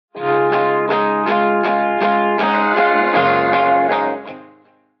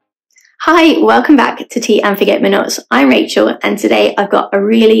Hi, welcome back to Tea and Forget Me Nots. I'm Rachel and today I've got a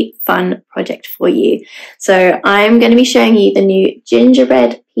really fun project for you. So I'm going to be showing you the new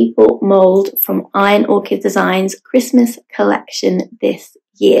Gingerbread People mould from Orchid Designs Christmas collection this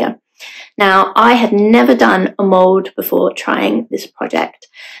year. Now, I had never done a mould before trying this project.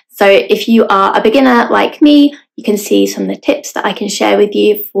 So if you are a beginner like me, you can see some of the tips that I can share with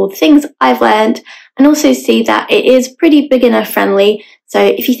you for the things I've learned and also see that it is pretty beginner friendly. So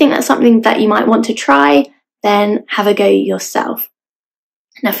if you think that's something that you might want to try, then have a go yourself.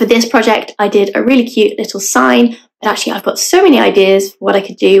 Now for this project, I did a really cute little sign, but actually I've got so many ideas for what I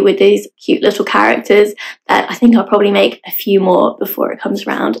could do with these cute little characters that I think I'll probably make a few more before it comes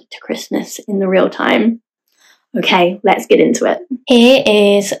around to Christmas in the real time. Okay, let's get into it. Here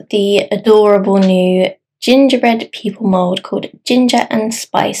is the adorable new Gingerbread People mould called Ginger and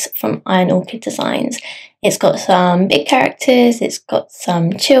Spice from Orchid Designs. It's got some big characters, it's got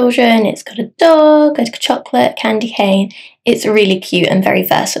some children, it's got a dog, a chocolate, candy cane. It's really cute and very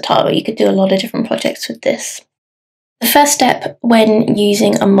versatile. You could do a lot of different projects with this. The first step when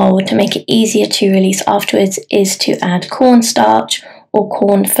using a mould to make it easier to release afterwards is to add cornstarch or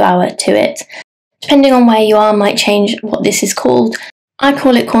corn flour to it. Depending on where you are might change what this is called. I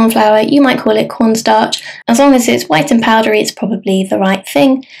call it corn flour, you might call it cornstarch. As long as it's white and powdery, it's probably the right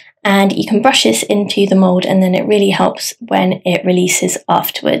thing. And you can brush this into the mould and then it really helps when it releases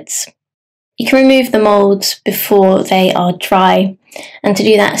afterwards. You can remove the moulds before they are dry, and to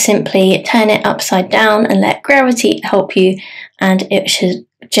do that simply turn it upside down and let gravity help you and it should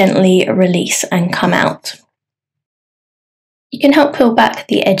gently release and come out. You can help peel back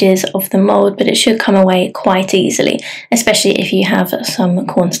the edges of the mould, but it should come away quite easily, especially if you have some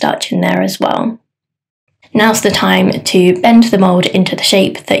cornstarch in there as well. Now's the time to bend the mould into the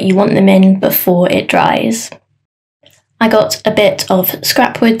shape that you want them in before it dries. I got a bit of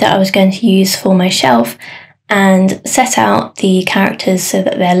scrap wood that I was going to use for my shelf and set out the characters so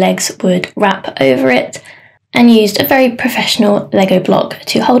that their legs would wrap over it, and used a very professional Lego block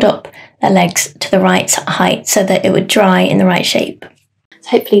to hold up their legs to the right height so that it would dry in the right shape.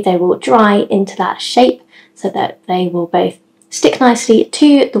 So hopefully they will dry into that shape so that they will both stick nicely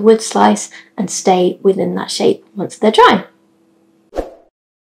to the wood slice and stay within that shape once they're dry.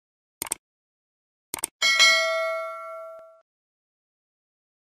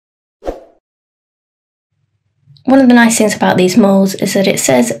 One of the nice things about these moulds is that it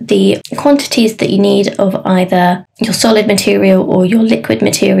says the quantities that you need of either your solid material or your liquid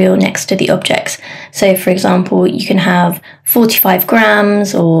material next to the objects. So for example, you can have 45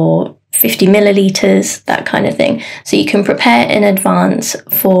 grams or 50 millilitres, that kind of thing. So you can prepare in advance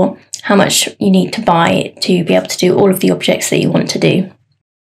for how much you need to buy to be able to do all of the objects that you want to do.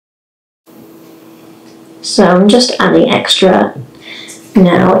 So I'm just adding extra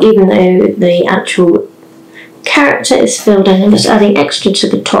now, even though the actual character is filled in, I'm just adding extra to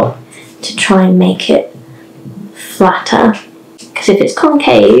the top to try and make it flatter, because if it's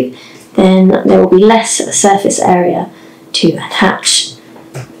concave then there will be less surface area to attach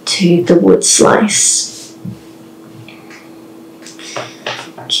to the wood slice.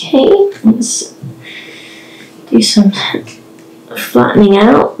 Okay, let's do some flattening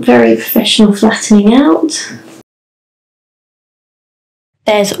out, very professional flattening out.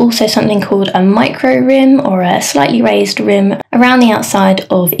 There's also something called a micro rim or a slightly raised rim around the outside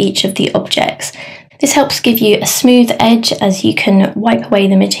of each of the objects. This helps give you a smooth edge as you can wipe away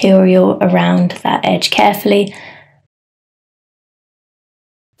the material around that edge carefully.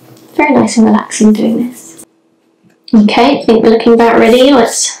 Very nice and relaxing doing this. Okay, I think we're looking about ready.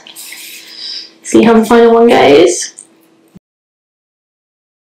 Let's see how the final one goes.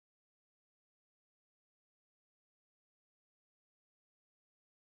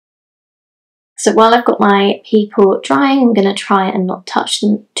 So while I've got my people drying, I'm going to try and not touch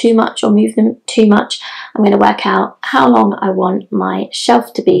them too much or move them too much. I'm going to work out how long I want my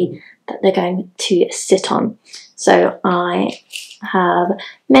shelf to be that they're going to sit on. So I have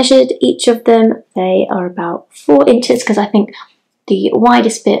measured each of them. They are about 4 inches because I think the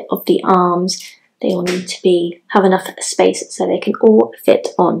widest bit of the arms, they all need to have enough space so they can all fit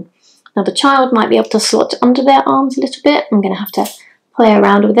on. Now the child might be able to slot under their arms a little bit. I'm going to have to play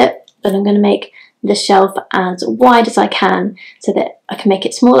around with it. But I'm going to make the shelf as wide as I can so that I can make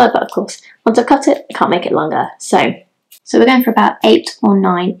it smaller, but of course once I've cut it I can't make it longer. So we're going for about 8 or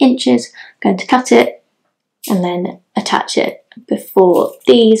 9 inches. I'm going to cut it and then attach it before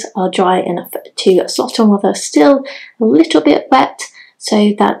these are dry enough to slot on while they're still a little bit wet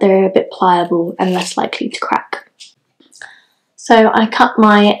so that they're a bit pliable and less likely to crack. So I cut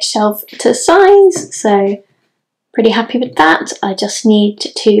my shelf to size, so pretty happy with that. I just need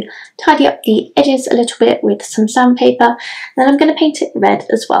to tidy up the edges a little bit with some sandpaper. Then I'm going to paint it red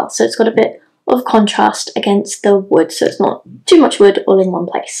as well, so it's got a bit of contrast against the wood, so it's not too much wood all in one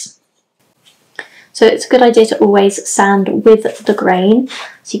place. So it's a good idea to always sand with the grain.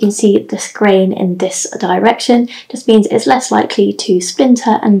 So you can see this grain in this direction just means it's less likely to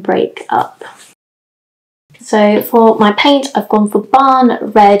splinter and break up. So for my paint, I've gone for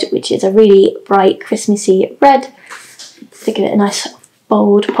Barn Red, which is a really bright Christmassy red, to give it a nice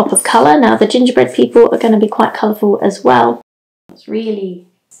bold pop of colour. Now the gingerbread people are going to be quite colourful as well. It's really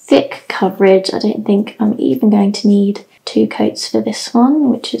thick coverage. I don't think I'm even going to need 2 coats for this one,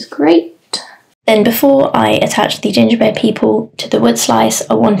 which is great. Then before I attach the gingerbread people to the wood slice,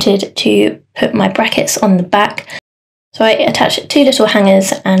 I wanted to put my brackets on the back. So I attached 2 little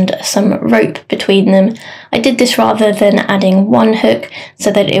hangers and some rope between them. I did this rather than adding 1 hook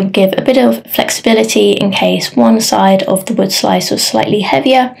so that it would give a bit of flexibility in case one side of the wood slice was slightly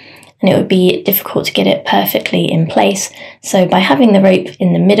heavier and it would be difficult to get it perfectly in place. So by having the rope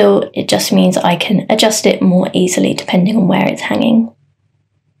in the middle, it just means I can adjust it more easily depending on where it's hanging.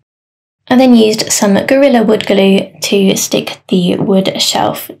 I then used some Gorilla wood glue to stick the wood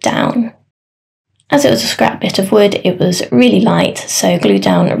shelf down. As it was a scrap bit of wood, it was really light, so glued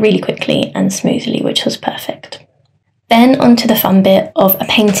down really quickly and smoothly, which was perfect. Then onto the fun bit of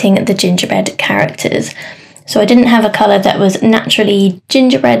painting the gingerbread characters. So I didn't have a colour that was naturally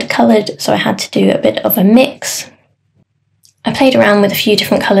gingerbread coloured, so I had to do a bit of a mix. I played around with a few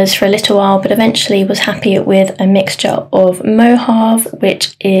different colours for a little while, but eventually was happy with a mixture of Mauve,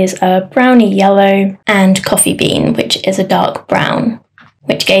 which is a browny yellow, and Coffee Bean, which is a dark brown,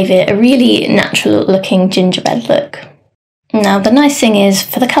 which gave it a really natural looking gingerbread look. Now the nice thing is,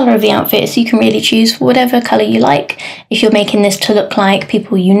 for the colour of the outfits, you can really choose whatever colour you like. If you're making this to look like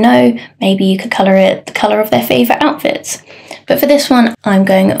people you know, maybe you could colour it the colour of their favourite outfits. But for this one, I'm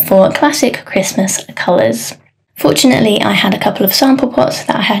going for classic Christmas colours. Fortunately, I had a couple of sample pots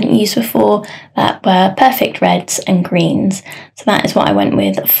that I hadn't used before that were perfect reds and greens, so that is what I went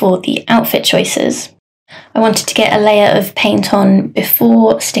with for the outfit choices. I wanted to get a layer of paint on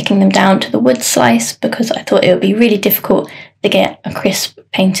before sticking them down to the wood slice because I thought it would be really difficult to get a crisp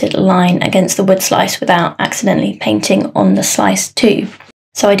painted line against the wood slice without accidentally painting on the slice too.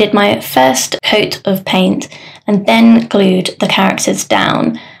 So I did my first coat of paint and then glued the characters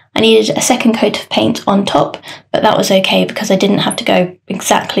down. I needed a second coat of paint on top, but that was okay because I didn't have to go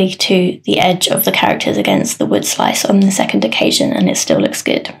exactly to the edge of the characters against the wood slice on the second occasion, and it still looks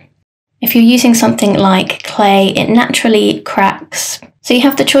good. If you're using something like clay, it naturally cracks. So you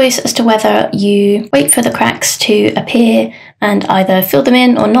have the choice as to whether you wait for the cracks to appear and either fill them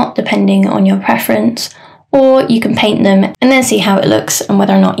in or not, depending on your preference, or you can paint them and then see how it looks and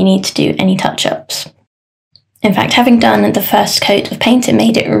whether or not you need to do any touch-ups. In fact, having done the first coat of paint, it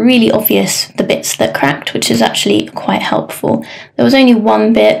made it really obvious the bits that cracked, which is actually quite helpful. There was only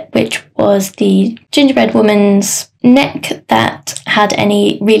one bit, which was the gingerbread woman's neck, that had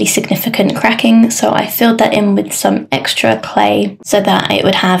any really significant cracking, so I filled that in with some extra clay so that it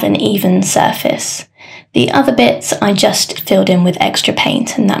would have an even surface. The other bits I just filled in with extra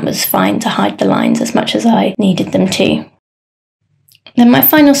paint, and that was fine to hide the lines as much as I needed them to. Then my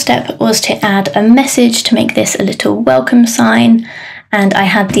final step was to add a message to make this a little welcome sign, and I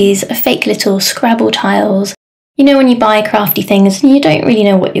had these fake little Scrabble tiles. You know when you buy crafty things and you don't really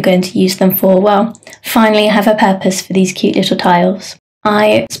know what you're going to use them for? Well, finally I have a purpose for these cute little tiles.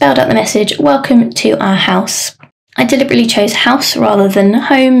 I spelled out the message, "Welcome to our house." I deliberately chose house rather than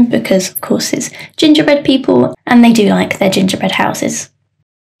home because of course it's gingerbread people and they do like their gingerbread houses.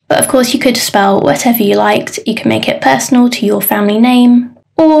 But of course you could spell whatever you liked. You can make it personal to your family name,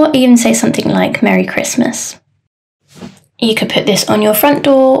 or even say something like Merry Christmas. You could put this on your front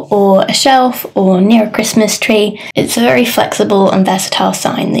door or a shelf or near a Christmas tree. It's a very flexible and versatile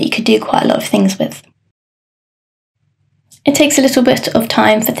sign that you could do quite a lot of things with. It takes a little bit of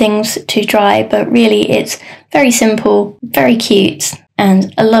time for things to dry, but really it's very simple, very cute,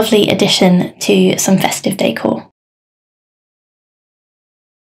 and a lovely addition to some festive decor.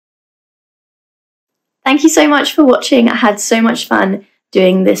 Thank you so much for watching. I had so much fun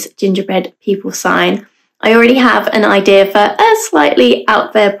doing this gingerbread people sign. I already have an idea for a slightly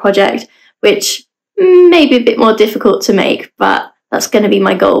out there project, which may be a bit more difficult to make, but that's going to be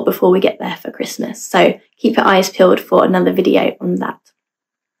my goal before we get there for Christmas. So keep your eyes peeled for another video on that.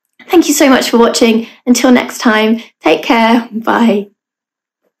 Thank you so much for watching. Until next time, take care. Bye.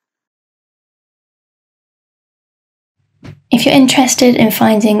 If you're interested in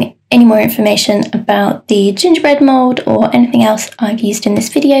finding any more information about the gingerbread mould or anything else I've used in this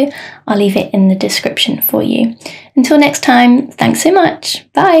video, I'll leave it in the description for you. Until next time, thanks so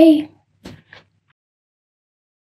much. Bye!